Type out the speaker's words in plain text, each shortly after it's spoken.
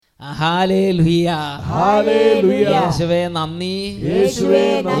Hallelujah, hallelujah. യേശുവേ നന്ദി, യേശുവേ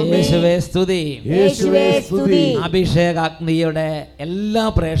നന്ദി, യേശുവേ സ്തുതി, യേശുവേ സ്തുതി. അഭിഷേകാഗ്നിയുടെ എല്ലാ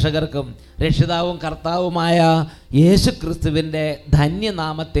പ്രേക്ഷകർക്കും രക്ഷിതാവും കർത്താവുമായ യേശുക്രിസ്തുവിൻ്റെ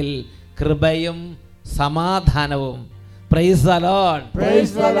ധന്യനാമത്തിൽ കൃപയും സമാധാനവും. Price the Lord,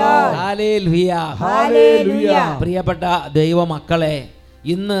 praise the Lord. Hallelujah, hallelujah. പ്രിയപ്പെട്ട ദൈവമക്കളെ,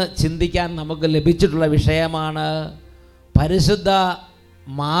 ഇന്ന് ചിന്തിക്കാൻ നമുക്ക് ലഭിച്ചിട്ടുള്ള വിഷയമാണ് പരിശുദ്ധ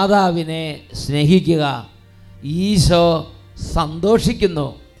മാതാവിനെ സ്നേഹിക്കുക. ഈശോ സന്തോഷിക്കുന്നു.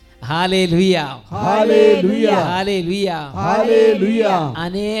 Hallelujah, hallelujah, hallelujah, hallelujah.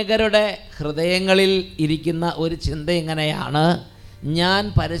 അനേകരുടെ ഹൃദയങ്ങളിൽ ഇരിക്കുന്ന ഒരു ചിന്ത ഇങ്ങനെയാണ്: ഞാൻ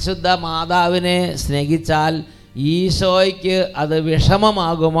പരിശുദ്ധ മാതാവിനെ സ്നേഹിച്ചാൽ ഈശോയ്ക്ക് അത്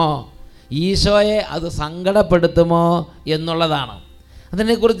വിഷമമാകുമോ, ഈശോയെ അത് സങ്കടപ്പെടുത്തുമോ എന്നുള്ളതാണ്.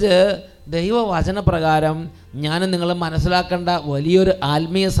 അതിനെക്കുറിച്ച് ദൈവവചനപ്രകാരം ഞാൻ നിങ്ങൾ മനസ്സിലാക്കേണ്ട വലിയൊരു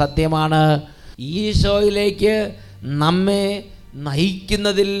ആത്മീയ സത്യമാണ്. ഈശോയിലേക്ക് നമ്മെ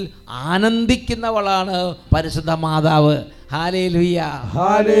നയിക്കുന്നതിൽ ആനന്ദിക്കുന്നവളാണ് പരിശുദ്ധ മാതാവ്. Hallelujah,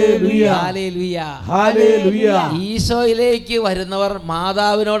 hallelujah, hallelujah, hallelujah. ഈശോയിലേക്ക് വരുന്നവർ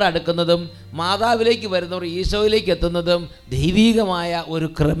മാതാവിനോട് അടുക്കുന്നതും മാതാവിലേക്ക് വരുന്നവർ ഈശോയിലേക്ക് എത്തുന്നതും ദൈവീകമായ ഒരു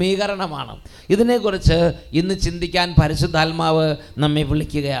ക്രമീകരണമാണ്. ഇതിനെക്കുറിച്ച് ഇന്ന് ചിന്തിക്കാൻ പരിശുദ്ധാത്മാവ് നമ്മെ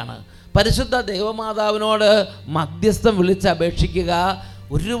വിളിക്കുകയാണ്. പരിശുദ്ധ ദൈവമാതാവിനോട് മധ്യസ്ഥം വിളിച്ചപേക്ഷിക്കുക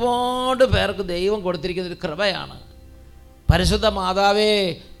ഒരുപാട് പേർക്ക് ദൈവം കൊടുത്തിരിക്കുന്ന ഒരു കൃപയാണ്. പരിശുദ്ധ മാതാവേ,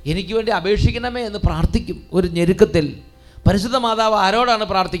 എനിക്ക് വേണ്ടി അപേക്ഷിക്കണമേ എന്ന് പ്രാർത്ഥിക്കും ഒരു ഞെരുക്കത്തിൽ. പരിശുദ്ധ മാതാവ് ആരോടാണ്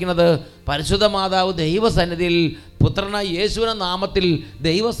പ്രാർത്ഥിക്കുന്നത്? പരിശുദ്ധ മാതാവ് ദൈവസന്നിധിയിൽ പുത്രനായ യേശുവിൻ്റെ നാമത്തിൽ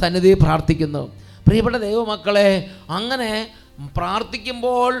ദൈവസന്നിധിയിൽ പ്രാർത്ഥിക്കുന്നു. പ്രിയപ്പെട്ട ദൈവമക്കളെ, അങ്ങനെ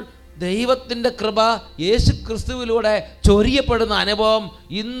പ്രാർത്ഥിക്കുമ്പോൾ ദൈവത്തിൻ്റെ കൃപ യേശു ക്രിസ്തുവിലൂടെ ചൊരിയപ്പെടുന്ന അനുഭവം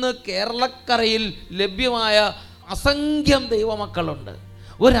ഇന്ന് കേരളക്കരയിൽ ലഭ്യമായ അസംഖ്യം ദൈവമക്കളുണ്ട്.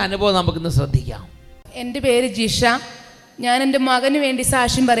 ഒരു അനുഭവം നമുക്കിന്ന് ശ്രദ്ധിക്കാം. എൻ്റെ പേര് ജിഷ. ഞാൻ എൻ്റെ മകന് വേണ്ടി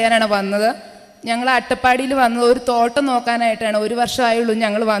സാക്ഷ്യം പറയാനാണ് വന്നത്. ഞങ്ങൾ അട്ടപ്പാടിയിൽ വന്നത് ഒരു തോട്ടം നോക്കാനായിട്ടാണ്. 1 വർഷമായുള്ളൂ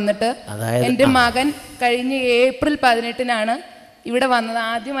ഞങ്ങൾ വന്നിട്ട്. എൻ്റെ മകൻ കഴിഞ്ഞ ഏപ്രിൽ 18-നാണ് ഇവിടെ വന്നത്.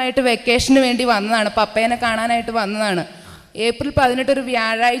 ആദ്യമായിട്ട് വെക്കേഷന് വേണ്ടി വന്നതാണ്, പപ്പേനെ കാണാനായിട്ട് വന്നതാണ്. ഏപ്രിൽ 18 ഒരു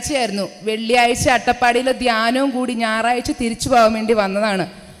വ്യാഴാഴ്ചയായിരുന്നു. വെള്ളിയാഴ്ച അട്ടപ്പാടിയിലെ ധ്യാനവും കൂടി ഞായറാഴ്ച തിരിച്ചു പോകാൻ വേണ്ടി വന്നതാണ്.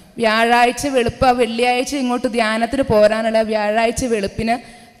 വ്യാഴാഴ്ച വെളുപ്പ്, വെള്ളിയാഴ്ച ഇങ്ങോട്ട് ധ്യാനത്തിന് പോരാനുള്ള വ്യാഴാഴ്ച വെളുപ്പിന്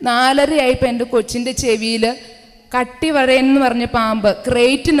 4:30 എൻ്റെ കൊച്ചിൻ്റെ ചെവിയിൽ കട്ടിവരയെന്ന് പറഞ്ഞ പാമ്പ്,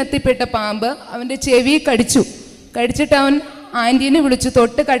 ക്രേറ്റിനെത്തിപ്പെട്ട പാമ്പ് അവൻ്റെ ചെവി കടിച്ചിട്ട് അവൻ ആൻറ്റീനെ വിളിച്ചു.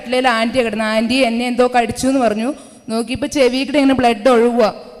 തൊട്ട് കട്ടിലേൽ ആൻറ്റിയെ കിടന്നു. ആൻറ്റി എന്നെ എന്തോ കടിച്ചു എന്ന് പറഞ്ഞു. നോക്കിയപ്പോൾ ചെവിക്കിടെ ഇങ്ങനെ ബ്ലഡ് ഒഴുകുക.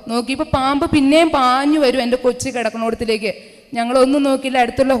 നോക്കിയപ്പോൾ പാമ്പ് പിന്നെയും പാഞ്ഞു വരും എൻ്റെ കൊച്ചു കിടക്കണോടത്തിലേക്ക്. ഞങ്ങളൊന്നും നോക്കിയില്ല,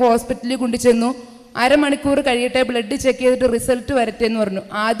 അടുത്തുള്ള ഹോസ്പിറ്റലിൽ കൊണ്ടുചെന്നു. 1/2 മണിക്കൂർ കഴിയട്ടെ, ബ്ലഡ് ചെക്ക് ചെയ്തിട്ട് റിസൾട്ട് വരട്ടെ എന്ന് പറഞ്ഞു.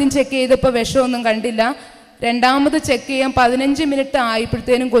 ആദ്യം ചെക്ക് ചെയ്തപ്പോൾ വിഷമൊന്നും കണ്ടില്ല. രണ്ടാമത് ചെക്ക് ചെയ്യാൻ 15 മിനിറ്റ്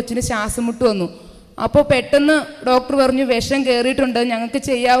ആയപ്പോഴത്തേനും കൊച്ചിന് ശ്വാസം മുട്ട് വന്നു. അപ്പോൾ പെട്ടെന്ന് ഡോക്ടർ പറഞ്ഞു വിഷം കയറിയിട്ടുണ്ട്, ഞങ്ങൾക്ക്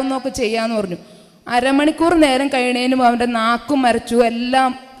ചെയ്യാവുന്നതൊക്കെ ചെയ്യാമെന്ന് പറഞ്ഞു. 1/2 മണിക്കൂർ നേരം കഴിയണേനും അവൻ്റെ നാക്കും മരച്ചു,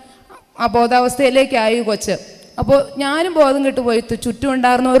 എല്ലാം അബോധാവസ്ഥയിലേക്കായി കൊച്ച്. അപ്പോൾ ഞാനും ബോധം കെട്ടുപോയി. ചുറ്റും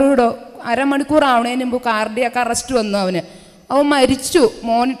ഉണ്ടായിരുന്നവരോട് 1/2 മണിക്കൂർ ആവണേന് മുമ്പ് കാർഡിയാക്ക് അറസ്റ്റ് വന്നു. അവൻ മരിച്ചു.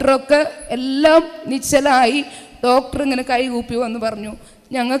 മോണിറ്ററൊക്കെ എല്ലാം നിശ്ചലമായി. ഡോക്ടർ ഇങ്ങനെ കൈ കൂപ്പി വന്ന് പറഞ്ഞു,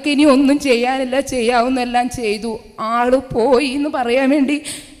 ഞങ്ങൾക്ക് ഇനി ഒന്നും ചെയ്യാനില്ല, ചെയ്യാവുന്നെല്ലാം ചെയ്തു, ആള് പോയി എന്ന് പറയാൻ വേണ്ടി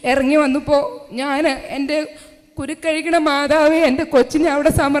ഇറങ്ങി വന്നപ്പോൾ ഞാൻ എൻ്റെ കുരുക്കഴിക്കണ മാതാവെ എൻ്റെ കൊച്ചിനെ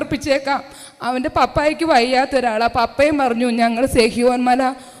അവിടെ സമർപ്പിച്ചേക്കാം. അവൻ്റെ പപ്പായ്ക്ക് വയ്യാത്ത ഒരാളാണ്. പപ്പയും പറഞ്ഞു ഞങ്ങൾ സെഹിയോൻമല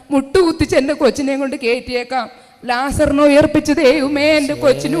മുട്ടുകുത്തിച്ച് എൻ്റെ കൊച്ചിനെയും കൊണ്ട് കയറ്റിയേക്കാം. ലാസറിനെ ഉയർപ്പിച്ച് ദൈവമേ എൻ്റെ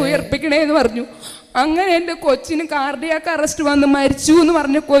കൊച്ചിനെ ഉയർപ്പിക്കണേ എന്ന് പറഞ്ഞു. അങ്ങനെ എൻ്റെ കൊച്ചിന് കാർഡിയാക്ക് അറസ്റ്റ് വന്ന് മരിച്ചു എന്ന്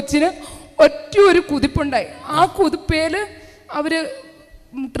പറഞ്ഞ കൊച്ചിന് ഒറ്റ ഒരു കുതിപ്പുണ്ടായി. ആ കുതിപ്പേൽ അവർ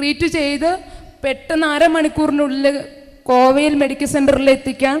ട്രീറ്റ് ചെയ്ത് പെട്ടെന്ന് 1/2 മണിക്കൂറിനുള്ളിൽ കോവയിൽ മെഡിക്കൽ സെൻ്ററിൽ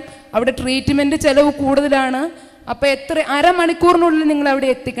എത്തിക്കാൻ. അവിടെ ട്രീറ്റ്മെൻറ്റ് ചിലവ് കൂടുതലാണ്. അപ്പോൾ 1/2 മണിക്കൂറിനുള്ളിൽ നിങ്ങൾ അവിടെ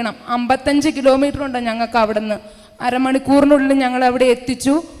എത്തിക്കണം. 55 കിലോമീറ്റർ ഉണ്ട് ഞങ്ങൾക്ക് അവിടെ നിന്ന്. 1/2 മണിക്കൂറിനുള്ളിൽ ഞങ്ങൾ അവിടെ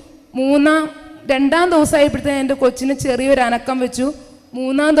എത്തിച്ചു. 2-ാം ദിവസമായപ്പോഴത്തേന് എൻ്റെ കൊച്ചിന് ചെറിയൊരു അനക്കം വെച്ചു.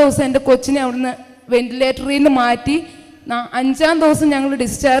 3-ാം ദിവസം എൻ്റെ കൊച്ചിനെ അവിടുന്ന് വെന്റിലേറ്ററിൽ നിന്ന് മാറ്റി. 5-ാം ദിവസം ഞങ്ങൾ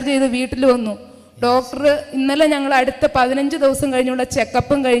ഡിസ്ചാർജ് ചെയ്ത് വീട്ടിൽ വന്നു. ഡോക്ടർ ഇന്നലെ ഞങ്ങൾ അടുത്ത 15 ദിവസം കഴിഞ്ഞുള്ള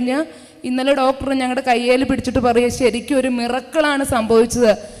ചെക്കപ്പും കഴിഞ്ഞ് ഇന്നലെ ഡോക്ടർ ഞങ്ങളുടെ കയ്യിൽ പിടിച്ചിട്ട് പറയുക, ശരിക്കും ഒരു മിറക്കിളാണ്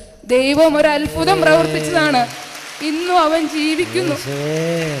സംഭവിച്ചത്, ദൈവം ഒരു അത്ഭുതം പ്രവർത്തിച്ചതാണ്, ഇന്നും അവൻ ജീവിക്കുന്നു.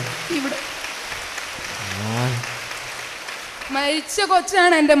 ഇവിടെ മരിച്ച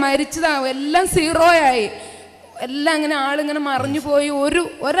കൊച്ചാണ് എൻ്റെ, മരിച്ചതാവും, എല്ലാം 0 എല്ലാം ഇങ്ങനെ ആളിങ്ങനെ മറിഞ്ഞു പോയി.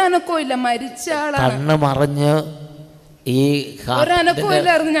 ഒരനക്കവും ഇല്ല, മരിച്ച ആളാണ്. മറിഞ്ഞ് ഈ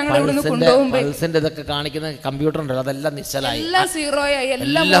ഒരനക്കമില്ലായിരുന്നു. ഞങ്ങൾ ഇവിടുന്ന് കൊണ്ടുപോകുമ്പോ ഇതൊക്കെ കാണിക്കുന്ന കമ്പ്യൂട്ടർ ഉണ്ടല്ലോ, അതെല്ലാം നിശ്ചലായി, എല്ലാം 0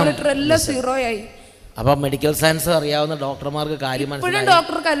 എല്ലാം മോണിറ്റർ എല്ലാം 0 അപ്പം മെഡിക്കൽ സയൻസ് അറിയാവുന്ന ഡോക്ടർമാർക്ക് കാര്യം ഇപ്പോഴും മനസ്സിലായി.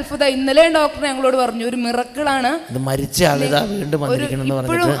 ഡോക്ടർക്ക് അത്ഭുത. ഇന്നലെയും ഡോക്ടർ ഞങ്ങളോട് പറഞ്ഞു ഒരു മിറക്കിളാണ്, ഇത് മരിച്ച ആളിതാ വീണ്ടും വന്നിരിക്കണമെന്ന്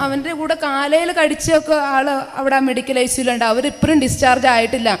ഇപ്പോഴും പറഞ്ഞിട്ട്. അവന്റെ കൂടെ കാലയിൽ കടിച്ചൊക്കെ ആള് അവിടെ മെഡിക്കൽ ഐസിയിലുണ്ട്. അവരിപ്പോഴും ഡിസ്ചാർജ്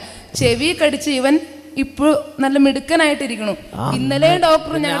ആയിട്ടില്ല. ചെവി കടിച്ച് ഇവൻ ഇപ്പോഴും നല്ല മിടുക്കനായിട്ടിരിക്കണു. ഇന്നലെയും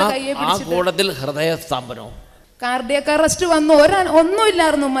ഡോക്ടർ ഞങ്ങളുടെ കയ്യെ പിടിച്ചിട്ട് കൂടത്തിൽ ഹൃദയസ്തംഭനവും കാർഡിയക് അറസ്റ്റ് വന്നു.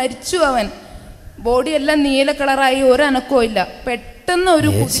 ഒന്നുമില്ലായിരുന്നു, മരിച്ചു അവൻ. ബോഡി എല്ലാം നീല കളറായി, ഒരനക്കവും ഇല്ല. പെട്ടെന്ന് ഒരു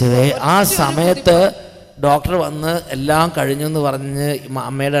ആ സമയത്ത് ഡോക്ടർ വന്ന് എല്ലാം കഴിഞ്ഞു എന്ന് പറഞ്ഞ്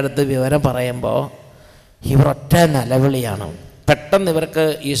അമ്മയുടെ അടുത്ത് വിവരം പറയുമ്പോൾ ഇവർ ഒറ്റ നിലവിളിയാണ്. പെട്ടെന്ന് ഇവർക്ക്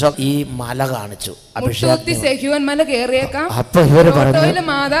ഈശോ ഈ മല കാണിച്ചു, സെഹ്യോൻ മല കേറിയേക്കാം, അപ്പൊ ഇവര് പറഞ്ഞു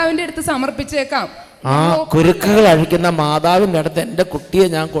മാതാവിന്റെ അടുത്ത് സമർപ്പിച്ചേക്കാം. ആ കുരുക്കുകൾ അഴിക്കുന്ന മാതാവിൻ്റെ അടുത്ത് എൻ്റെ കുട്ടിയെ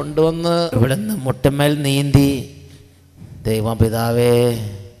ഞാൻ കൊണ്ടുവന്ന് ഇവിടുന്ന് മുട്ടുമേൽ നീന്തി ദൈവപിതാവേ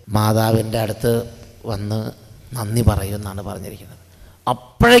മാതാവിൻ്റെ അടുത്ത് വന്ന് നന്ദി പറയുമെന്നാണ് പറഞ്ഞിരിക്കുന്നത്.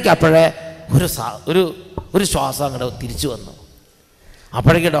 അപ്പോഴേ ഒരു ശ്വാസം അങ്ങോട്ട് തിരിച്ചു വന്നു.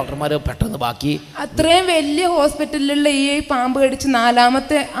 അപ്പോഴേക്ക് ഡോക്ടർമാർ പെട്ടെന്ന് ബാക്കി അത്രയും വലിയ ഹോസ്പിറ്റലിലുള്ള ഈ പാമ്പ് കടിച്ച്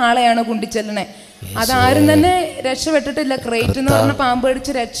 4ാമത്തെ ആളെയാണ് കൊണ്ടുചെല്ലണേ. അതാരും തന്നെ രക്ഷപ്പെട്ടിട്ടില്ല. ക്രേറ്റ് എന്ന് പറഞ്ഞ പാമ്പ്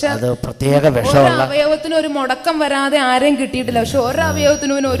കടിച്ച് പ്രത്യേക വിഷമുള്ള അവയവത്തിന് ഒരു മുടക്കം വരാതെ ആരെയും കിട്ടിയിട്ടില്ല. പക്ഷെ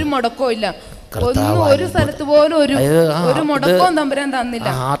ഒരവയവത്തിനും ഒരു മുടക്കവും ഇല്ല. ഒരു സ്ഥലത്ത് പോലും ഒരു മുടക്കവും തമ്പുരാൻ തന്നില്ല.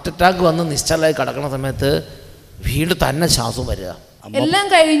 ഹാർട്ട് അറ്റാക്ക് വന്ന് നിശ്ചലായി കിടക്കുന്ന സമയത്ത് വീണ്ടും തന്നെ ശ്വാസം വരിക. എല്ലാം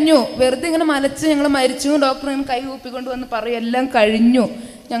കഴിഞ്ഞു. വെറുതെ ഇങ്ങനെ മലച്ച് ഞങ്ങൾ മരിച്ചു. ഡോക്ടർ ഇങ്ങനെ കൈ കൂപ്പിക്കൊണ്ട് വന്ന് പറയും എല്ലാം കഴിഞ്ഞു,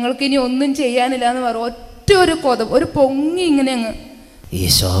 ഞങ്ങൾക്ക് ഇനി ഒന്നും ചെയ്യാനില്ല എന്ന് പറയും. ഒറ്റ ഒരു കൊതം ഒരു പൊങ്ങി ഇങ്ങനെ അങ്ങ്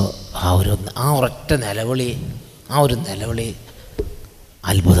ഈശോ ആ ഒരൊറ്റ നിലവിളി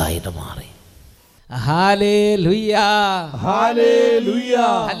അത്ഭുതമായിട്ട് മാറി.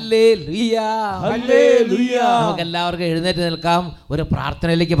 നമുക്ക് എല്ലാവർക്കും എഴുന്നേറ്റ് നിൽക്കാം. ഒരു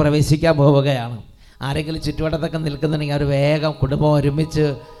പ്രാർത്ഥനയിലേക്ക് പ്രവേശിക്കാൻ പോവുകയാണ്. ആരെങ്കിലും ചുറ്റുവട്ടത്തൊക്കെ നിൽക്കുന്നുണ്ടെങ്കിൽ അവർ വേഗം കുടുംബം ഒരുമിച്ച്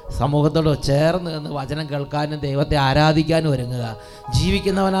സമൂഹത്തോട് ചേർന്ന് നിന്ന് വചനം കേൾക്കാനും ദൈവത്തെ ആരാധിക്കാനും ഒരുങ്ങുക.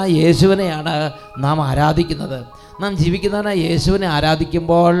 ജീവിക്കുന്നവനായ യേശുവിനെയാണ് നാം ആരാധിക്കുന്നത്. നാം ജീവിക്കുന്നവനായ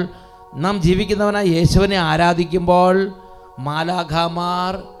യേശുവിനെ ആരാധിക്കുമ്പോൾ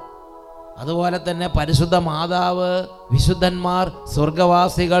മാലാഖമാർ, അതുപോലെ തന്നെ പരിശുദ്ധ മാതാവ്, വിശുദ്ധന്മാർ,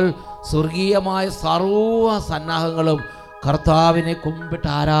 സ്വർഗവാസികൾ, സ്വർഗീയമായ സർവ്വ സന്നാഹങ്ങളും കർത്താവിനെ കുമ്പിട്ട്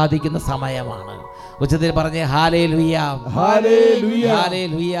ആരാധിക്കുന്ന സമയമാണ്. ഉച്ചത്തിൽ പറഞ്ഞേ hallelujah, hallelujah,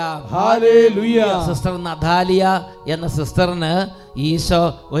 hallelujah, hallelujah. Sister Natalia എന്ന സിസ്റ്ററിന് ഈശോ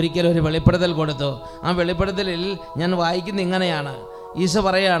ഒരിക്കൽ ഒരു വെളിപ്പെടുത്തൽ കൊടുത്തു. ആ വെളിപ്പെടുത്തലിൽ ഞാൻ വായിക്കുന്ന ഇങ്ങനെയാണ്. ഈശോ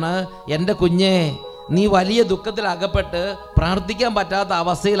പറയാണ്, എൻ്റെ കുഞ്ഞെ, നീ വലിയ ദുഃഖത്തിൽ അകപ്പെട്ട് പ്രാർത്ഥിക്കാൻ പറ്റാത്ത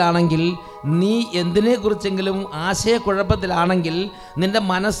അവസ്ഥയിലാണെങ്കിൽ, നീ എന്തിനെക്കുറിച്ചെങ്കിലും ആശയക്കുഴപ്പത്തിലാണെങ്കിൽ, നിന്റെ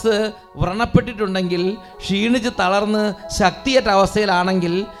മനസ്സ് വ്രണപ്പെട്ടിട്ടുണ്ടെങ്കിൽ, ക്ഷീണിച്ച് തളർന്ന് ശക്തിയേറ്റ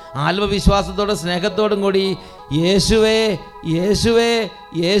അവസ്ഥയിലാണെങ്കിൽ, ആത്മവിശ്വാസത്തോടും സ്നേഹത്തോടും കൂടി യേശുവേ യേശുവേ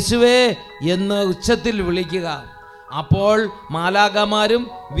യേശുവേ എന്ന് ഉച്ചത്തിൽ വിളിക്കുക. അപ്പോൾ മാലാഖമാരും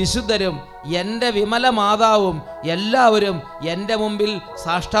വിശുദ്ധരും എൻ്റെ വിമല മാതാവും എല്ലാവരും എൻ്റെ മുമ്പിൽ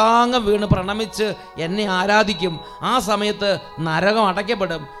സാഷ്ടാംഗം വീണ് പ്രണമിച്ച് എന്നെ ആരാധിക്കും. ആ സമയത്ത് നരകം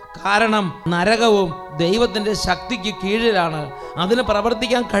അടയ്ക്കപ്പെടും. കാരണം നരകവും ദൈവത്തിൻ്റെ ശക്തിക്ക് കീഴിലാണ്. അതിന്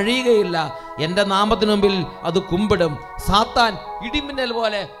പ്രവർത്തിക്കാൻ കഴിയുകയില്ല. എൻ്റെ നാമത്തിനു മുമ്പിൽ അത് കുമ്പിടും. സാത്താൻ ഇടിമിന്നൽ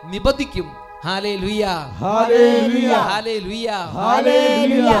പോലെ നിബദിക്കും. Hallelujah, hallelujah, hallelujah,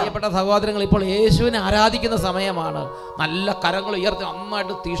 hallelujah. പ്രിയപ്പെട്ട സഹോദരങ്ങൾ, ഇപ്പോൾ യേശുവിനെ ആരാധിക്കുന്ന സമയമാണ്. നല്ല കരങ്ങൾ ഉയർത്തി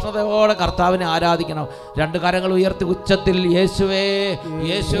നന്നായിട്ട് തീഷ്ണതയോടെ കർത്താവിനെ ആരാധിക്കണം. 2 കരങ്ങൾ ഉയർത്തി ഉച്ചത്തിൽ യേശുവേ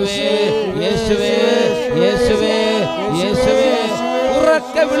യേശുവേ യേശുവേ യേശുവേ യേശുവേ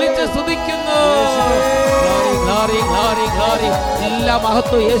ഉറക്കെ വിളിച്ച് സ്തുതിക്കുന്നു. എല്ലാ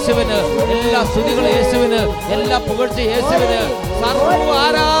മഹത്വം യേശുവിന്, എല്ലാ സ്തുതികളും യേശുവിന്, എല്ലാ പുകഴ്ച യേശുവിന്, സർവ്വ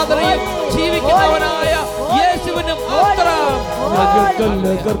ആരാധനയും ജീവിക്കുന്നവനായ യേശുവിന് മാത്രം.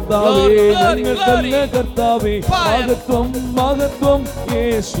 കർത്താവേ, ഞങ്ങൾക്കല്ല കർത്താവേ, മഹത്വം മഹത്വം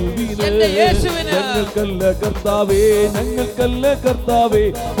യേശുവിന്. ഞങ്ങൾക്കല്ല കർത്താവേ, ഞങ്ങൾക്കല്ല കർത്താവേ,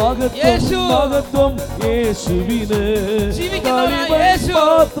 മഹത്വം മഹത്വം യേശുവിന്.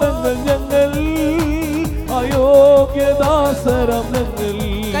 പാത്രങ്ങൾ ഞങ്ങൾ, അയോഗ്യദാസരം ഞങ്ങൾ,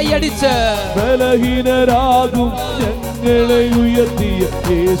 കൈയടിച്ച് ബലഹീനരാകും ഞങ്ങളെ ഉയർത്തിയ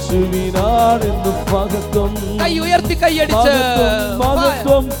യേശുവിനാണെന്നും മഹത്വം. കൈ ഉയർത്തി കൈയടിച്ച്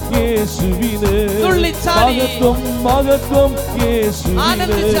മഹത്വം യേശുവിന്, മഹത്വം മഹത്വം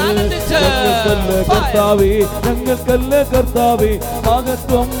യേശുവിന്. ഞങ്ങൾക്കല്ല കർത്താവേ, ഞങ്ങൾക്കല്ല കർത്താവേ,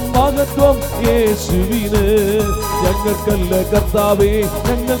 മഹത്വം മഹത്വം യേശുവിന്. ഞങ്ങൾക്കല്ല കർത്താവേ,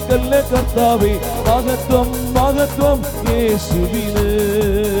 ഞങ്ങൾക്കല്ല കർത്താവേ, മഹത്വം മഹത്വം യേശുവിന്.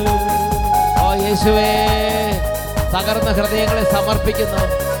 ഓ യേശുവേ, തകർന്ന ഹൃദയങ്ങളെ സമർപ്പിക്കുന്നു.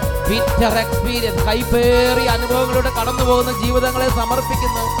 ബിറ്റർ എക്സ്പീരിയൻസ്, കൈപ്പേറിയ അനുഭവങ്ങളുടെ കടന്നു പോകുന്ന ജീവിതങ്ങളെ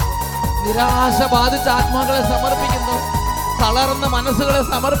സമർപ്പിക്കുന്നു. നിരാശ ബാധിച്ച ആത്മാക്കളെ സമർപ്പിക്കുന്നു. തളർന്ന മനസ്സുകളെ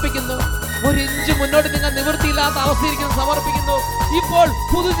സമർപ്പിക്കുന്നു. ഒരു ഇഞ്ച് മുന്നോട്ട് നിങ്ങൾ നിവൃത്തിയില്ലാത്ത അവസ്ഥയിരിക്കുന്നു സമർപ്പിക്കുന്നു. ഇപ്പോൾ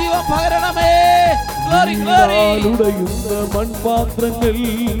പുതുജീവൻ പകരണമേ. ഉടയുന്ന മൺപാത്രങ്ങൾ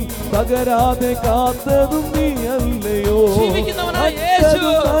തകരാതെ കാത്തതും നീ അല്ലയോ?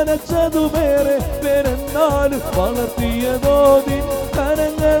 നനച്ചതുമേറെ പേരെന്നാലും വളർത്തിയതോ നിൻ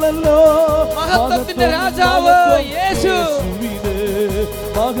കരങ്ങളല്ലോ. മഹത്വത്തിന്റെ രാജാവ് യേശു.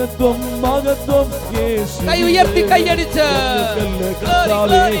 മഹത്വം മഹത്വം യേശു. കൈ ഉയർത്തി കൈയടിച്ച്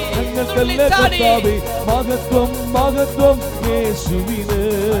മഹത്വം മഹത്വം യേശുവിന്.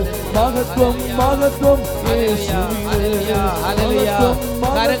 മഹത്വം മഹത്വം യേശുവിന്.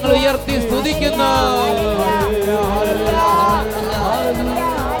 കരങ്ങൾ ഉയർത്തി സ്തുതിക്കുന്ന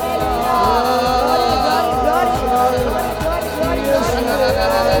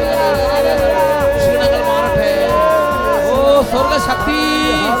ക്ഷീണങ്ങൾ മാറട്ടെ. ഓ സ്വർഗശക്തി.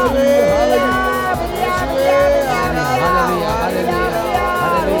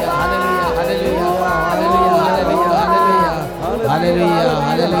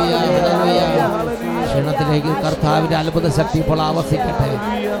 ക്ഷീണത്തിലേക്ക് കർത്താവിന്റെ അത്ഭുത ശക്തി ഇപ്പോൾ ആവസിക്കട്ടെ.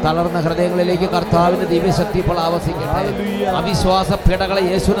 തളർന്ന ഹൃദയങ്ങളിലേക്ക് കർത്താവിന്റെ ദിവ്യശക്തി ഇപ്പോൾ ആവസിക്കട്ടെ. അവിശ്വാസ പീഡകളെ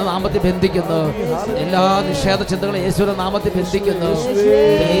യേശുവിന്റെ നാമത്തിൽ ബന്ധിക്കുന്നു. എല്ലാ നിഷേധ ചിന്തകളെ യേശുവിന്റെ നാമത്തിൽ ബന്ധിക്കുന്നു.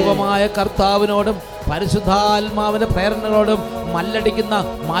 ദൈവമായ കർത്താവിനോടും പരിശുദ്ധാത്മാവിന്റെ പ്രേരണകളോടും മല്ലടിക്കുന്ന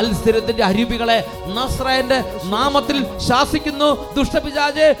മത്സരത്തിന്റെ അരുവികളെ നസ്രായന്റെ നാമത്തിൽ ശാസിക്കുന്നു.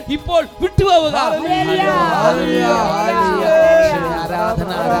 ദുഷ്ടപിശാചേ ഇപ്പോൾ വിട്ടുപോവുക.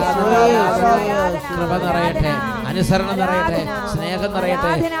 ആരാധന കൃപ നിറയട്ടെ, അനുസരണം നിറയട്ടെ, സ്നേഹം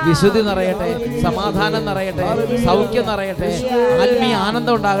നിറയട്ടെ, വിശുദ്ധി നിറയട്ടെ, സമാധാനം നിറയട്ടെ, സൗഖ്യം നിറയട്ടെ, ആത്മീയ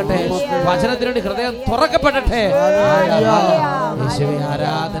ആനന്ദം ഉണ്ടാകട്ടെ, വചനത്തിനുവേണ്ടി ഹൃദയം തുറക്കപ്പെടട്ടെ. യേശുവേ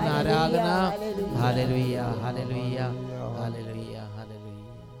ആരാധന ആരാധന. Hallelujah hallelujah hallelujah hallelujah.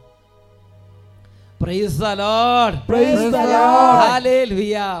 Price the Lord. Praise the Lord.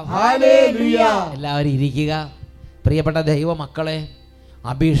 Hallelujah hallelujah. എല്ലാവരും ഇരിക്കുക. പ്രിയപ്പെട്ട ദൈവ മക്കളെ,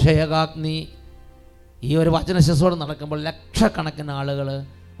 അഭിഷേകാഗ്നി ഈ ഒരു വചന ശുശ്രൂഷ നടക്കുമ്പോൾ ലക്ഷക്കണക്കിന് ആളുകൾ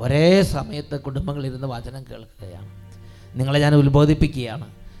ഒരേ സമയത്ത് കുടുംബങ്ങളിരുന്ന് വചനം കേൾക്കുകയാണ്. നിങ്ങളെ ഞാൻ ഉത്ബോധിപ്പിക്കുകയാണ്.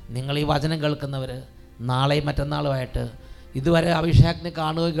 നിങ്ങൾ ഈ വചനം കേൾക്കുന്നവർ നാളെയും മറ്റന്നാളുമായിട്ട് ഇതുവരെ അഭിഷേകത്തിന്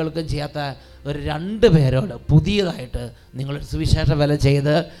കാണുകയും കേൾക്കുകയും ചെയ്യാത്ത ഒരു 2 പേരോട് പുതിയതായിട്ട് നിങ്ങൾ സുവിശേഷ വില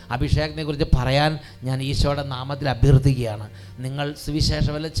ചെയ്ത് അഭിഷേകത്തിനെ കുറിച്ച് പറയാൻ ഞാൻ ഈശോയുടെ നാമത്തിൽ അഭ്യർത്ഥിക്കുകയാണ്. നിങ്ങൾ സുവിശേഷ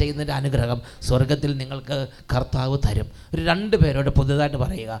വില ചെയ്യുന്നതിൻ്റെ അനുഗ്രഹം സ്വർഗത്തിൽ നിങ്ങൾക്ക് കർത്താവ് തരും. ഒരു 2 പേരോട് പുതുതായിട്ട്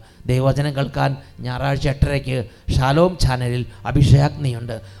പറയുക. ദൈവവചനം കേൾക്കാൻ ഞായറാഴ്ച 8:30 ഷാലോം ചാനലിൽ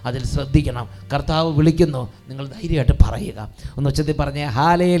അഭിഷേകത്തിനുണ്ട്. അതിൽ ശ്രദ്ധിക്കണം. കർത്താവ് വിളിക്കുന്നു. നിങ്ങൾ ധൈര്യമായിട്ട് പറയുക. ഒന്ന് ഉച്ചത്തിൽ പറഞ്ഞേ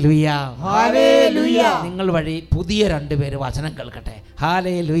ഹല്ലേലൂയ ഹല്ലേലൂയ. നിങ്ങൾ വഴി പുതിയ 2 പേര് വചനം കേൾക്കട്ടെ.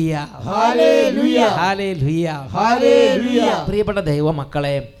 Hallelujah hallelujah hallelujah hallelujah. പ്രിയപ്പെട്ട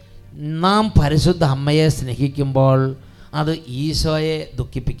ദൈവമക്കളെ, നാം പരിശുദ്ധ അമ്മയെ സ്നേഹിക്കുമ്പോൾ അത് ഈശോയെ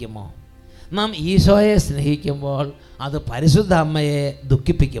ദുഃഖിപ്പിക്കുമോ? നാം ഈശോയെ സ്നേഹിക്കുമ്പോൾ അത് പരിശുദ്ധ അമ്മയെ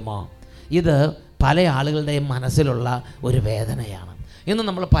ദുഃഖിപ്പിക്കുമോ? ഇത് പല ആളുകളുടെയും മനസ്സിലുള്ള ഒരു വേദനയാണ്. ഇന്ന്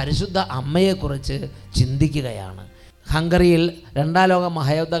നമ്മൾ പരിശുദ്ധ അമ്മയെക്കുറിച്ച് ചിന്തിക്കുകയാണ്. ഹംഗറിയിൽ 2ാം ലോക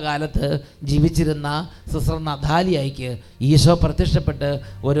മഹായുദ്ധ കാലത്ത് ജീവിച്ചിരുന്ന സിസ്റ്റർ നഥാലിയയ്ക്ക് ഈശോ പ്രത്യക്ഷപ്പെട്ട്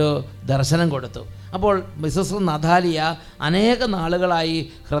ഒരു ദർശനം കൊടുത്തു. അപ്പോൾ സിസ്റ്റർ നഥാലിയ അനേക നാളുകളായി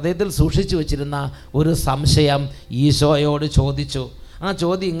ഹൃദയത്തിൽ സൂക്ഷിച്ചു വച്ചിരുന്ന ഒരു സംശയം ഈശോയോട് ചോദിച്ചു. ആ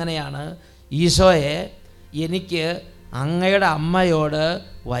ചോദ്യം ഇങ്ങനെയാണ്: ഈശോയെ, എനിക്ക് അങ്ങയുടെ അമ്മയോട്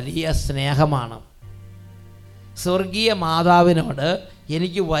വലിയ സ്നേഹമാണ്. സ്വർഗീയ മാതാവിനോട്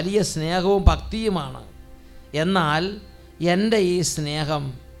എനിക്ക് വലിയ സ്നേഹവും ഭക്തിയുമാണ്. എന്നാൽ എൻ്റെ ഈ സ്നേഹം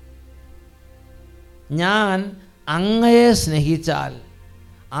ഞാൻ അങ്ങയെ സ്നേഹിച്ചാൽ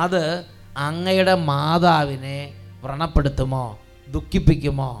അത് അങ്ങയുടെ മാതാവിനെ വ്രണപ്പെടുത്തുമോ,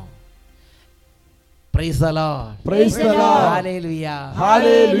 ദുഃഖിപ്പിക്കുമോ? Praise the Lord. Praise the Lord. Hallelujah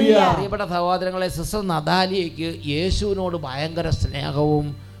hallelujah. പ്രിയപ്പെട്ട സഹോദരങ്ങളെ, സിസ്റ്റർ നഥാലിയയ്ക്ക് യേശുവിനോട് ഭയങ്കര സ്നേഹവും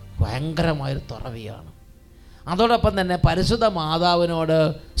ഭയങ്കരമായൊരു തുറവിയാണ്. അതോടൊപ്പം തന്നെ പരിശുദ്ധ മാതാവിനോട്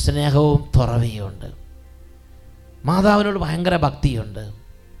സ്നേഹവും തുറവിയുണ്ട്. മാതാവിനോട് ഭയങ്കര ഭക്തിയുണ്ട്.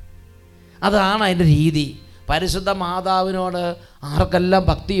 അതാണ് അതിൻ്റെ രീതി. പരിശുദ്ധ മാതാവിനോട് ആർക്കെല്ലാം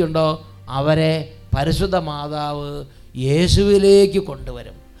ഭക്തിയുണ്ടോ അവരെ പരിശുദ്ധ മാതാവ് യേശുവിലേക്ക്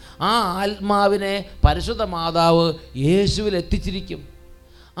കൊണ്ടുവരും. ആ ആത്മാവിനെ പരിശുദ്ധ മാതാവ് യേശുവിൽ എത്തിച്ചിരിക്കും.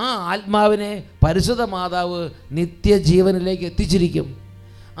 ആ ആത്മാവിനെ പരിശുദ്ധ മാതാവ് നിത്യജീവനിലേക്ക് എത്തിച്ചിരിക്കും.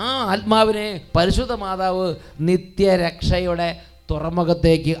 ആ ആത്മാവിനെ പരിശുദ്ധ മാതാവ് നിത്യരക്ഷയുടെ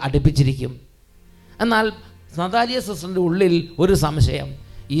തുറമുഖത്തേക്ക് അടുപ്പിച്ചിരിക്കും. എന്നാൽ നഥാലിയ സിസ്റ്ററിൻ്റെ ഉള്ളിൽ ഒരു സംശയം: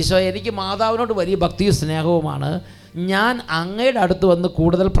 ഈശോ, എനിക്ക് മാതാവിനോട് വലിയ ഭക്തിയും സ്നേഹവുമാണ്. ഞാൻ അങ്ങയുടെ അടുത്ത് വന്ന്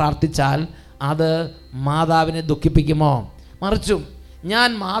കൂടുതൽ പ്രാർത്ഥിച്ചാൽ അത് മാതാവിനെ ദുഃഖിപ്പിക്കുമോ? മറിച്ചും ഞാൻ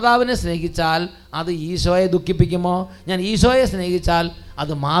മാതാവിനെ സ്നേഹിച്ചാൽ അത് ഈശോയെ ദുഃഖിപ്പിക്കുമോ? ഞാൻ ഈശോയെ സ്നേഹിച്ചാൽ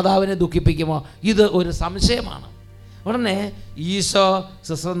അത് മാതാവിനെ ദുഃഖിപ്പിക്കുമോ? ഇത് ഒരു സംശയമാണ്. ഉടനെ ഈശോ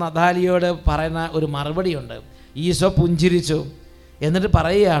സിസ്റ്റർ നദാലിയോട് പറയുന്ന ഒരു മറുപടിയുണ്ട്. ഈശോ പുഞ്ചിരിച്ചു, എന്നിട്ട്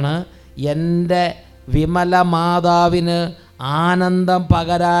പറയുകയാണ്, എൻ്റെ വിമല മാതാവിന് ആനന്ദം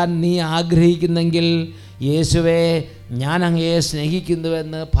പകരാൻ നീ ആഗ്രഹിക്കുന്നെങ്കിൽ യേശുവേ, ഞാൻ അങ്ങയെ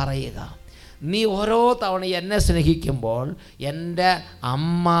സ്നേഹിക്കുന്നുവെന്ന് പറയുക. നീ ഓരോ തവണ എന്നെ സ്നേഹിക്കുമ്പോൾ എൻ്റെ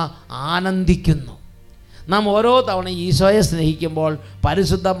അമ്മ ആനന്ദിക്കുന്നു. നാം ഓരോ തവണ ഈശോയെ സ്നേഹിക്കുമ്പോൾ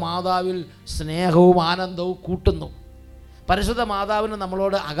പരിശുദ്ധ മാതാവിൽ സ്നേഹവും ആനന്ദവും കൂട്ടുന്നു. പരിശുദ്ധ മാതാവിന്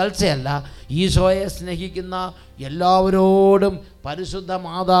നമ്മളോട് അകൽച്ചയല്ല. ഈശോയെ സ്നേഹിക്കുന്ന എല്ലാവരോടും പരിശുദ്ധ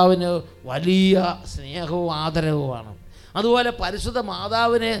മാതാവിന് വലിയ സ്നേഹവും ആദരവുമാണ്. അതുപോലെ പരിശുദ്ധ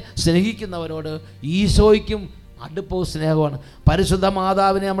മാതാവിനെ സ്നേഹിക്കുന്നവരോട് ഈശോയ്ക്കും അടുപ്പവും സ്നേഹമാണ്. പരിശുദ്ധ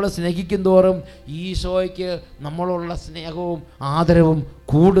മാതാവിനെ നമ്മൾ സ്നേഹിക്കും തോറും ഈശോയ്ക്ക് നമ്മളുള്ള സ്നേഹവും ആദരവും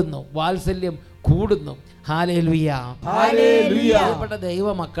കൂടുന്നു, വാത്സല്യം കൂടുന്നു. Hallelujah, hallelujah. പ്രിയപ്പെട്ട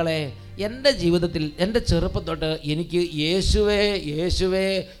ദൈവമക്കളെ, എൻ്റെ ജീവിതത്തിൽ എൻ്റെ ചെറുപ്പം തൊട്ട് എനിക്ക് യേശുവേ യേശുവേ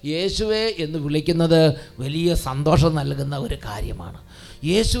യേശുവേ എന്ന് വിളിക്കുന്നത് വലിയ സന്തോഷം നൽകുന്ന ഒരു കാര്യമാണ്.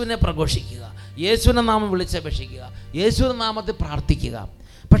 യേശുവിനെ പ്രഘോഷിക്കുക, യേശുവിനെ നാമം വിളിച്ചപേക്ഷിക്കുക, യേശുവിൻ്റെ നാമത്തിൽ പ്രാർത്ഥിക്കുക.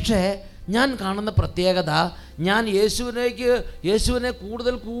 പക്ഷേ ഞാൻ കാണുന്ന പ്രത്യേകത, ഞാൻ യേശുവിനെ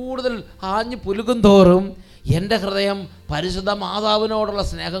കൂടുതൽ കൂടുതൽ ആഞ്ഞു പുലുകും തോറും എൻ്റെ ഹൃദയം പരിശുദ്ധ മാതാവിനോടുള്ള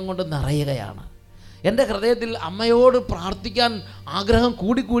സ്നേഹം കൊണ്ട് നിറയുകയാണ്. എൻ്റെ ഹൃദയത്തിൽ അമ്മയോട് പ്രാർത്ഥിക്കാൻ ആഗ്രഹം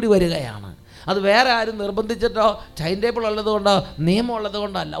കൂടിക്കൂടി വരികയാണ്. അത് വേറെ ആരും നിർബന്ധിച്ചിട്ടോ ടൈം ടേബിൾ ഉള്ളതുകൊണ്ടോ നിയമം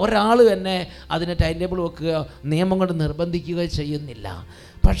ഉള്ളതുകൊണ്ടല്ല. ഒരാളും എന്നെ അതിന് ടൈം ടേബിൾ വെക്കുകയോ നിയമം കൊണ്ട് നിർബന്ധിക്കുകയോ ചെയ്യുന്നില്ല.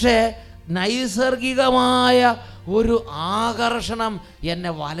 പക്ഷേ നൈസർഗികമായ ഒരു ആകർഷണം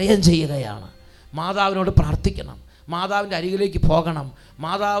എന്നെ വലയം ചെയ്യുകയാണ്. മാതാവിനോട് പ്രാർത്ഥിക്കണം, മാതാവിൻ്റെ അരികിലേക്ക് പോകണം,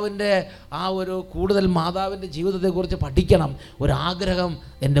 മാതാവിൻ്റെ ആ ഒരു കൂടുതൽ മാതാവിൻ്റെ ജീവിതത്തെക്കുറിച്ച് പഠിക്കണം. ഒരാഗ്രഹം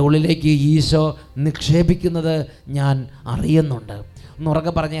എൻ്റെ ഉള്ളിലേക്ക് ഈശോ നിക്ഷേപിക്കുന്നത് ഞാൻ അറിയുന്നുണ്ട്.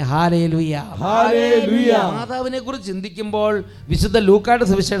 ഉറക്കെ പറഞ്ഞേ ഹല്ലേലൂയ, ഹല്ലേലൂയ. മാതാവിനെ കുറിച്ച് ചിന്തിക്കുമ്പോൾ വിശുദ്ധ ലൂക്കായുടെ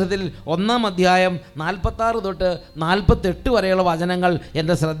സുവിശേഷത്തിൽ 1-ാം അധ്യായം 46 തൊട്ട് 48 വരെയുള്ള വചനങ്ങൾ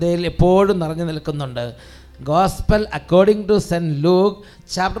എൻ്റെ ശ്രദ്ധയിൽ എപ്പോഴും നിറഞ്ഞു നിൽക്കുന്നുണ്ട്. Gospel according to St. Luke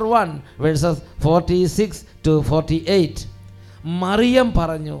chapter 1 verses 46 to 48. Mariyam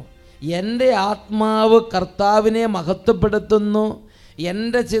പറഞ്ഞു, എൻ്റെ ആത്മാവ് കർത്താവിനെ മഹത്വപ്പെടുത്തുന്നു,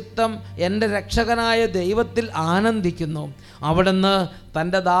 എൻ്റെ ചിത്തം എൻ്റെ രക്ഷകനായ ദൈവത്തിൽ ആനന്ദിക്കുന്നു. അവിടുന്ന്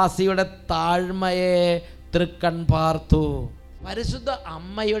തൻ്റെ ദാസിയുടെ താഴ്മയെ തൃക്കൺ പാർത്തു. പരിശുദ്ധ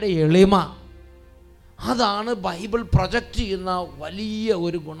അമ്മയുടെ എളിമ, അതാണ് ബൈബിൾ പ്രൊജക്റ്റ് ചെയ്യുന്ന വലിയ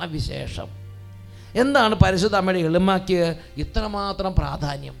ഒരു ഗുണവിശേഷം. എന്താണ് പരിശുദ്ധ അമ്മയുടെ എളിമയ്ക്ക് ഇത്രമാത്രം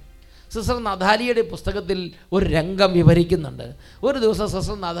പ്രാധാന്യം? സിസ്റ്റർ നദാലിയുടെ പുസ്തകത്തിൽ ഒരു രംഗം വിവരിക്കുന്നുണ്ട്. ഒരു ദിവസം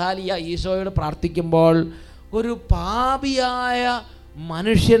സിസ്റ്റർ നദാലിയ ഈശോയോട് പ്രാർത്ഥിക്കുമ്പോൾ ഒരു പാപിയായ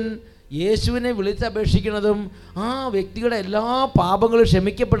മനുഷ്യൻ യേശുവിനെ വിളിച്ചപേക്ഷിക്കുന്നതും ആ വ്യക്തിയുടെ എല്ലാ പാപങ്ങളും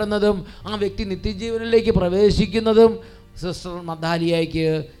ക്ഷമിക്കപ്പെടുന്നതും ആ വ്യക്തി നിത്യജീവനിലേക്ക് പ്രവേശിക്കുന്നതും സിസ്റ്റർ നദാലിയയ്ക്ക്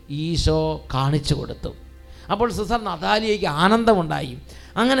ഈശോ കാണിച്ചു കൊടുത്തു. അപ്പോൾ സിസ്റ്റർ നദാലിയയ്ക്ക് ആനന്ദമുണ്ടായി.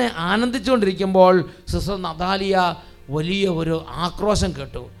 അങ്ങനെ ആനന്ദിച്ചുകൊണ്ടിരിക്കുമ്പോൾ സിസ്റ്റർ നദാലിയ വലിയ ഒരു ആക്രോശം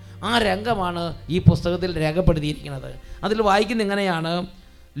കേട്ടു. ആ രംഗമാണ് ഈ പുസ്തകത്തിൽ രേഖപ്പെടുത്തിയിരിക്കുന്നത്. അതിൽ വായിക്കുന്ന ഇങ്ങനെയാണ്: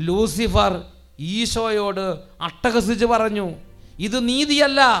 ലൂസിഫർ ഈശോയോട് അട്ടഹസിച്ച് പറഞ്ഞു, ഇത്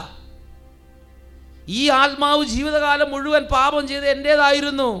നീതിയല്ല. ഈ ആത്മാവ് ജീവിതകാലം മുഴുവൻ പാപം ചെയ്ത്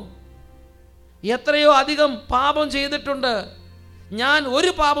എൻ്റേതായിരുന്നു. എത്രയോ അധികം പാപം ചെയ്തിട്ടുണ്ട്. ഞാൻ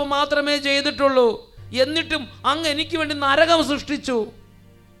ഒരു പാപം മാത്രമേ ചെയ്തിട്ടുള്ളൂ. എന്നിട്ടും അങ്ങ് എനിക്ക് വേണ്ടി നരകം സൃഷ്ടിച്ചു.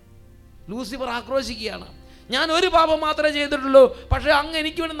 ലൂസിഫർ ആക്രോശിക്കുകയാണ്. ഞാൻ ഒരു പാപം മാത്രമേ ചെയ്തിട്ടുള്ളൂ, പക്ഷേ അങ്ങ്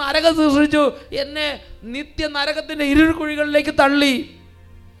എനിക്ക് വേണ്ടി നരകം സൃഷ്ടിച്ചു, എന്നെ നിത്യ നരകത്തിൻ്റെ ഇരുൾക്കുഴികളിലേക്ക് തള്ളി.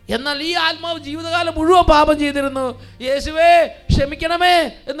 എന്നാൽ ഈ ആത്മാവ് ജീവിതകാലം മുഴുവൻ പാപം ചെയ്തിരുന്നു. യേശുവേ ക്ഷമിക്കണമേ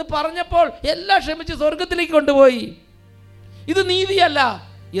എന്ന് പറഞ്ഞപ്പോൾ എല്ലാം ക്ഷമിച്ച് സ്വർഗത്തിലേക്ക് കൊണ്ടുപോയി. ഇത് നീതിയല്ല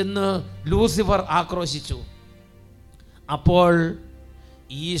എന്ന് ലൂസിഫർ ആക്രോശിച്ചു. അപ്പോൾ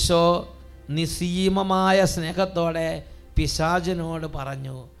ഈശോ നിസ്സീമമായ സ്നേഹത്തോടെ പിശാചിനോട്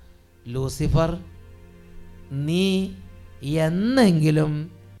പറഞ്ഞു, ലൂസിഫർ, നീ എന്നെങ്കിലും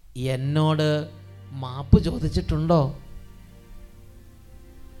എന്നോട് മാപ്പ് ചോദിച്ചിട്ടുണ്ടോ?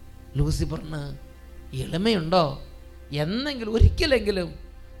 ലൂസിഫറിന് എളിമയുണ്ടോ? എന്നെങ്കിലും ഒരിക്കലെങ്കിലും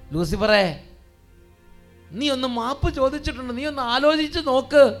ലൂസിഫറെ, നീ ഒന്ന് മാപ്പ് ചോദിച്ചിട്ടുണ്ട്, നീ ഒന്ന് ആലോചിച്ച്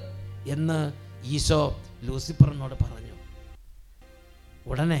നോക്ക് എന്ന് ഈശോ ലൂസിഫറിനോട് പറഞ്ഞു.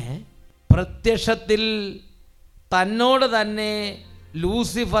 ഉടനെ പ്രത്യക്ഷത്തിൽ തന്നോട് തന്നെ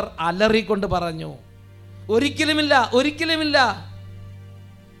ലൂസിഫർ അലറിക്കൊണ്ട് പറഞ്ഞു, ഒരിക്കലുമില്ല, ഒരിക്കലുമില്ല,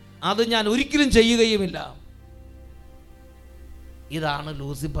 അത് ഞാൻ ഒരിക്കലും ചെയ്യുകയുമില്ല. ഇതാണ്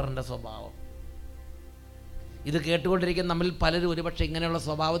ലൂസിഫറിൻ്റെ സ്വഭാവം. ഇത് കേട്ടുകൊണ്ടിരിക്കുന്ന നമ്മിൽ പലരും ഒരുപക്ഷെ ഇങ്ങനെയുള്ള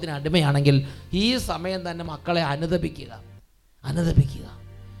സ്വഭാവത്തിന് അടിമയാണെങ്കിൽ ഈ സമയം തന്നെ മക്കളെ അനുദപിക്കുക.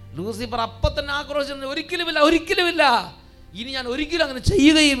 ലൂസിഫർ അപ്പം തന്നെ ആക്രോശം, ഒരിക്കലുമില്ല, ഇനി ഞാൻ ഒരിക്കലും അങ്ങനെ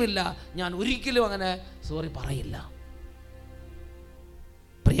ചെയ്യുകയുമില്ല, ഞാൻ ഒരിക്കലും അങ്ങനെ സോറി പറയില്ല.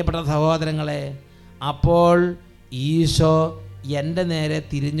 പ്രിയപ്പെട്ട സഹോദരങ്ങളെ, അപ്പോൾ ഈശോ എൻ്റെ നേരെ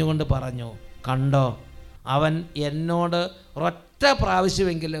തിരിഞ്ഞുകൊണ്ട് പറഞ്ഞു, കണ്ടോ, അവൻ എന്നോട് ഒരൊറ്റ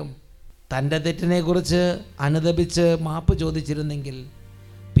പ്രാവശ്യമെങ്കിലും തൻ്റെ തെറ്റിനെക്കുറിച്ച് അനുദപിച്ച് മാപ്പ് ചോദിച്ചിരുന്നെങ്കിൽ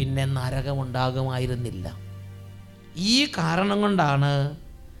പിന്നെ നരകമുണ്ടാകുമായിരുന്നില്ല. ഈ കാരണം കൊണ്ടാണ്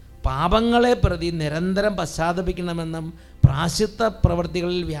പാപങ്ങളെ പ്രതി നിരന്തരം പശ്ചാത്തപിക്കണമെന്നും പ്രായശ്ചിത്ത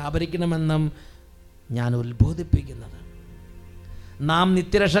പ്രവൃത്തികളിൽ വ്യാപരിക്കണമെന്നും ഞാൻ ഉത്ബോധിപ്പിക്കുന്നത്. നാം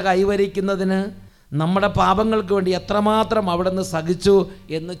നിത്യരക്ഷ കൈവരിക്കുന്നതിന് നമ്മുടെ പാപങ്ങൾക്ക് വേണ്ടി എത്രമാത്രം അവിടുന്ന് സഹിച്ചു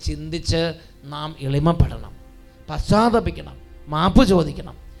എന്ന് ചിന്തിച്ച് നാം എളിമപ്പെടണം, പശ്ചാത്തപിക്കണം, മാപ്പ്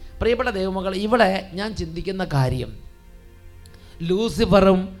ചോദിക്കണം. പ്രിയപ്പെട്ട ദൈവമക്കൾ, ഇവിടെ ഞാൻ ചിന്തിക്കുന്ന കാര്യം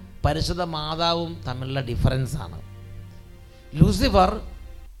ലൂസിഫറും പരിശുദ്ധ മാതാവും തമ്മിലുള്ള ഡിഫറൻസാണ്. ലൂസിഫർ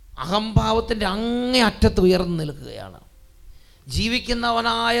അഹംഭാവത്തിൻ്റെ അങ്ങേ അറ്റത്ത് ഉയർന്നു നിൽക്കുകയാണ്.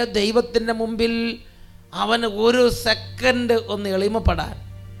 ജീവിക്കുന്നവനായ ദൈവത്തിൻ്റെ മുമ്പിൽ അവന് ഒരു സെക്കൻഡ് ഒന്ന് എളിമപ്പെടാൻ,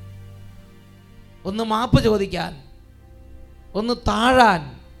 ഒന്ന് മാപ്പ് ചോദിക്കാൻ, ഒന്ന് താഴാൻ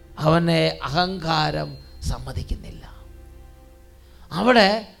അവനെ അഹങ്കാരം സമ്മതിക്കുന്നില്ല. അവിടെ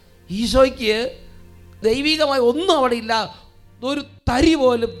ഈശോയ്ക്ക് ദൈവികമായി ഒന്നും അവിടെ ഇല്ല, ഒരു തരി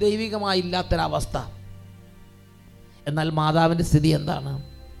പോലും ദൈവികമായി ഇല്ലാത്തൊരവസ്ഥ. എന്നാൽ മാതാവിൻ്റെ സ്ഥിതി എന്താണ്?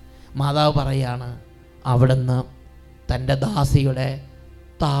 മാതാവ് പറയാണ്, അവിടുന്ന് തൻ്റെ ദാസിയുടെ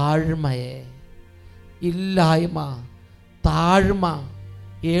താഴ്മയെ, ഇല്ലായ്മ, താഴ്മ,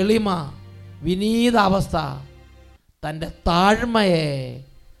 എളിമ, വിനീതാവസ്ഥ, തൻ്റെ താഴ്മയെ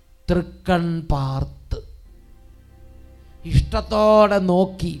തൃക്കൺ പാർത്ത് ഇഷ്ടത്തോടെ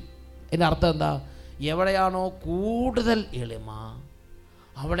നോക്കി. എൻ്റെ അർത്ഥം എന്താ? എവിടെയാണോ കൂടുതൽ എളിമ,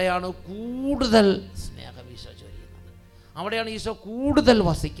 അവിടെയാണ് കൂടുതൽ സ്നേഹം ഈശോ ചൊരിയുന്നത്, അവിടെയാണ് ഈശോ കൂടുതൽ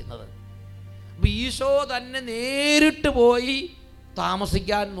വസിക്കുന്നത്. അപ്പം ഈശോ തന്നെ നേരിട്ട് പോയി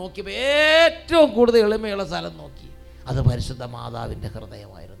താമസിക്കാൻ നോക്കിയപ്പോൾ ഏറ്റവും കൂടുതൽ എളിമയുള്ള സ്ഥലം നോക്കി. അത് പരിശുദ്ധ മാതാവിൻ്റെ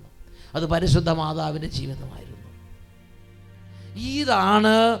ഹൃദയമായിരുന്നു, അത് പരിശുദ്ധ മാതാവിൻ്റെ ജീവിതമായിരുന്നു.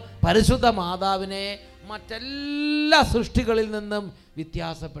 ഇതാണ് പരിശുദ്ധ മാതാവിനെ മറ്റെല്ലാ സൃഷ്ടികളിൽ നിന്നും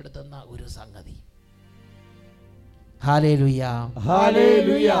വ്യത്യാസപ്പെടുത്തുന്ന ഒരു സംഗതി. Hallelujah,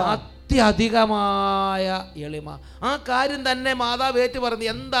 hallelujah. അത്യധികമായ എളിമ. ആ കാര്യം തന്നെ മാതാവ് ഏറ്റു പറഞ്ഞു.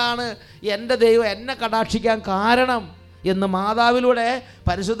 എന്താണ് എൻ്റെ ദൈവം എന്നെ കടാക്ഷിക്കാൻ കാരണം എന്ന് മാതാവിലൂടെ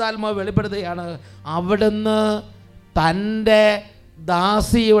പരിശുദ്ധാത്മാവ് വെളിപ്പെടുത്തുകയാണ്. അവിടുന്ന് തൻ്റെ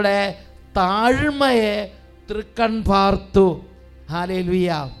ദാസിയുടെ താഴ്മയെ തൃക്കൺ പാർത്തു. Hallelujah,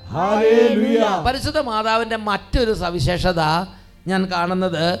 hallelujah. പരിശുദ്ധ മാതാവിൻ്റെ മറ്റൊരു സവിശേഷത ഞാൻ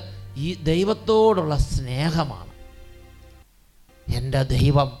കാണുന്നത് ഈ ദൈവത്തോടുള്ള സ്നേഹമാണ്. എൻ്റെ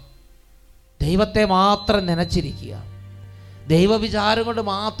ദൈവത്തെ മാത്രം നനച്ചിരിക്കുക, ദൈവവിചാരം കൊണ്ട്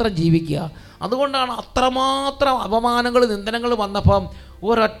മാത്രം ജീവിക്കുക. അതുകൊണ്ടാണ് അത്രമാത്രം അപമാനങ്ങൾ, നിന്ദനങ്ങൾ വന്നപ്പം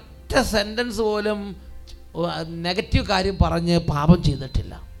ഒരൊറ്റ സെൻറ്റൻസ് പോലും നെഗറ്റീവ് കാര്യം പറഞ്ഞ് പാപം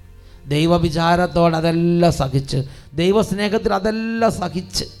ചെയ്തിട്ടില്ല. ദൈവവിചാരത്തോടെ അതെല്ലാം സഹിച്ച്, ദൈവസ്നേഹത്തിൽ അതെല്ലാം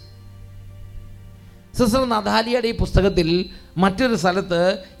സഹിച്ച്. സിസ്റ്റർ നദാലിയുടെ ഈ പുസ്തകത്തിൽ മറ്റൊരു സ്ഥലത്ത്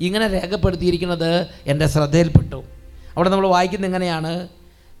ഇങ്ങനെ രേഖപ്പെടുത്തിയിരിക്കുന്നത് എൻ്റെ ശ്രദ്ധയിൽപ്പെട്ടു. അവിടെ നമ്മൾ വായിക്കുന്നത് എങ്ങനെയാണ്?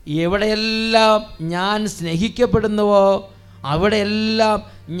 എവിടെയെല്ലാം ഞാൻ സ്നേഹിക്കപ്പെടുന്നുവോ അവിടെയെല്ലാം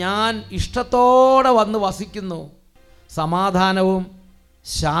ഞാൻ ഇഷ്ടത്തോടെ വന്ന് വസിക്കുന്നു. സമാധാനവും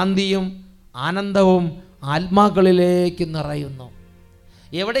ശാന്തിയും ആനന്ദവും ആത്മാക്കളിലേക്ക് നിറയുന്നു.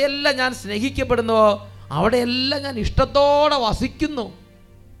 എവിടെയെല്ലാം ഞാൻ സ്നേഹിക്കപ്പെടുന്നുവോ അവിടെയെല്ലാം ഞാൻ ഇഷ്ടത്തോടെ വസിക്കുന്നു.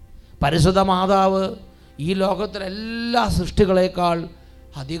 പരിശുദ്ധ മാതാവ് ഈ ലോകത്തിലെ എല്ലാ സൃഷ്ടികളേക്കാൾ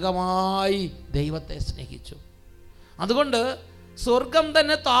അധികമായി ദൈവത്തെ സ്നേഹിച്ചു. അതുകൊണ്ട് സ്വർഗം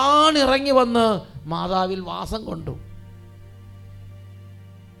തന്നെ താണിറങ്ങി വന്ന് മാതാവിൽ വാസം കൊണ്ടു.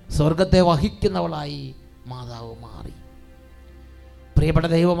 സ്വർഗത്തെ വഹിക്കുന്നവളായി മാതാവ് മാറി. പ്രിയപ്പെട്ട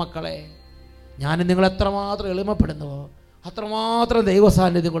ദൈവമക്കളെ, ഞാൻ നിങ്ങൾ എത്രമാത്രം എളിമപ്പെടുന്നുവോ അത്രമാത്രം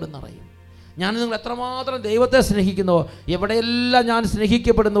ദൈവസാന്നിധ്യം കൊണ്ട് നിറയും. ഞാൻ നിങ്ങൾ എത്രമാത്രം ദൈവത്തെ സ്നേഹിക്കുന്നുവോ, എവിടെയെല്ലാം ഞാൻ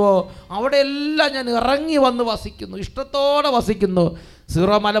സ്നേഹിക്കപ്പെടുന്നുവോ അവിടെയെല്ലാം ഞാൻ ഇറങ്ങി വന്ന് വസിക്കുന്നു, ഇഷ്ടത്തോടെ വസിക്കുന്നു.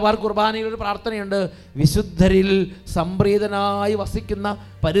 സീറോ മലബാർ കുർബാനയിൽ ഒരു പ്രാർത്ഥനയുണ്ട്. വിശുദ്ധരിൽ സംപ്രീതനായി വസിക്കുന്ന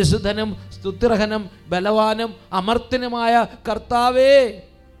പരിശുദ്ധനും സ്തുത്യർഹനും ബലവാനും അമർത്യനുമായ കർത്താവേ,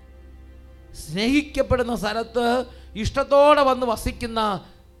 സ്നേഹിക്കപ്പെടുന്ന സ്ഥലത്ത് ഇഷ്ടത്തോടെ വന്ന് വസിക്കുന്ന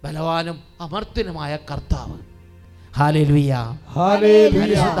ബലവാനും അമർത്യനുമായ കർത്താവ്. ഹല്ലേലൂയ. ഹല്ലേലൂയ.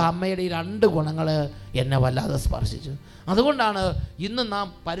 പരിശുദ്ധ അമ്മയുടെ ഈ 2 ഗുണങ്ങൾ എന്നെ വല്ലാതെ സ്പർശിച്ചു. അതുകൊണ്ടാണ് ഇന്ന് നാം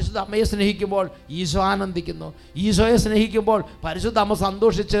പരിശുദ്ധ അമ്മയെ സ്നേഹിക്കുമ്പോൾ ഈശോ ആനന്ദിക്കുന്നു. ഈശോയെ സ്നേഹിക്കുമ്പോൾ പരിശുദ്ധ അമ്മ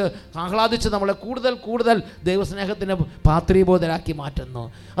സന്തോഷിച്ച് ആഹ്ലാദിച്ച് നമ്മളെ കൂടുതൽ കൂടുതൽ ദൈവസ്നേഹത്തിന് പാത്രീബോധരാക്കി മാറ്റുന്നു.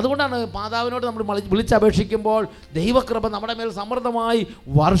 അതുകൊണ്ടാണ് മാതാവിനോട് നമ്മൾ വിളിച്ചപേക്ഷിക്കുമ്പോൾ ദൈവകൃപ നമ്മുടെ മേൽ സമൃദ്ധമായി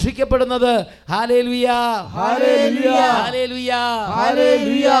വർഷിക്കപ്പെടുന്നത്. Hallelujah, hallelujah, hallelujah,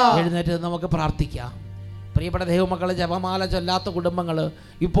 hallelujah. എഴുന്നേറ്റ് നമുക്ക് പ്രാർത്ഥിക്കാം. പ്രിയപ്പെട്ട ദൈവമക്കളെ, ജപമാല ചൊല്ലാത്ത കുടുംബങ്ങൾ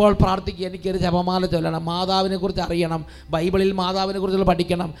ഇപ്പോൾ പ്രാർത്ഥിക്കുക. എനിക്കൊരു ജപമാല ചൊല്ലണം, മാതാവിനെ കുറിച്ച് അറിയണം, ബൈബിളിൽ മാതാവിനെ കുറിച്ചുള്ള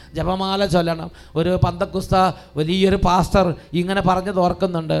പഠിക്കണം, ജപമാല ചൊല്ലണം. ഒരു പന്തക്കുസ്ത വലിയൊരു പാസ്റ്റർ ഇങ്ങനെ പറഞ്ഞത്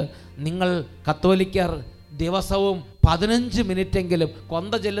ഓർക്കുന്നുണ്ട്. നിങ്ങൾ കത്തോലിക്കർ ദിവസവും 15 മിനിറ്റെങ്കിലും,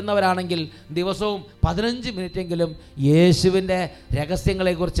 കൊന്ത ചെല്ലുന്നവരാണെങ്കിൽ ദിവസവും 15 മിനിറ്റെങ്കിലും യേശുവിൻ്റെ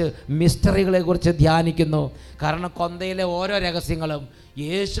രഹസ്യങ്ങളെക്കുറിച്ച്, മിസ്റ്ററികളെക്കുറിച്ച് ധ്യാനിക്കുന്നു. കാരണം കൊന്തയിലെ ഓരോ രഹസ്യങ്ങളും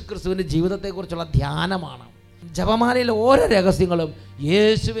യേശു ക്രിസ്തുവിൻ്റെ ജീവിതത്തെക്കുറിച്ചുള്ള ധ്യാനമാണ്. ജപമാലയിലെ ഓരോ രഹസ്യങ്ങളും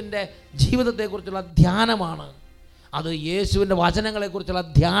യേശുവിൻ്റെ ജീവിതത്തെക്കുറിച്ചുള്ള ധ്യാനമാണ്. അത് യേശുവിൻ്റെ വചനങ്ങളെക്കുറിച്ചുള്ള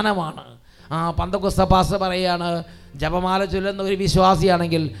ധ്യാനമാണ്. പന്തക്കുസ്ത പാസ്റ്റർ പറയുകയാണ്, ജപമാല ചൊല്ലുന്ന ഒരു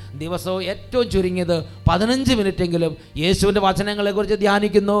വിശ്വാസിയാണെങ്കിൽ ദിവസവും ഏറ്റവും ചുരുങ്ങിയത് 15 മിനിറ്റെങ്കിലും യേശുവിൻ്റെ വചനങ്ങളെക്കുറിച്ച്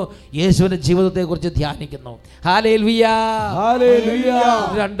ധ്യാനിക്കുന്നു, യേശുവിൻ്റെ ജീവിതത്തെക്കുറിച്ച് ധ്യാനിക്കുന്നു. Hallelujah, hallelujah.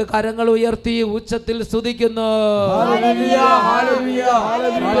 2 കരങ്ങൾ ഉയർത്തി ഉച്ചത്തിൽ സ്തുതിക്കുന്നു. ഹല്ലേലൂയ, ഹല്ലേലൂയ,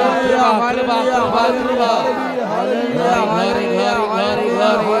 ഹല്ലേലൂയ, ഹല്ലേലൂയ,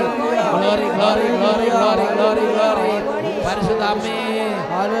 പരിശുദ്ധ അമ്മേ,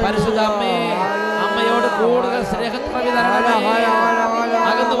 പരിശുദ്ധ അമ്മേ, അമ്മയോട് കൂടുതൽ സ്നേഹത്തോടെ വിതരണമേ.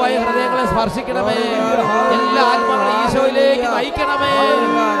 അകന്നുപോയ ഹൃദയങ്ങളെ സ്പർശിക്കണമേ. എല്ലാ ആത്മാക്കളെ ഈശോയിലേക്ക് നയിക്കണമേ.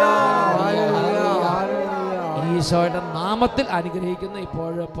 ഈശോയുടെ നാമത്തിൽ അനുഗ്രഹിക്കുന്നു,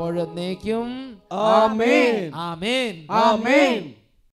 ഇപ്പോഴും എപ്പോഴും എന്നേക്കും. ആമേൻ, ആമേൻ, ആമേൻ.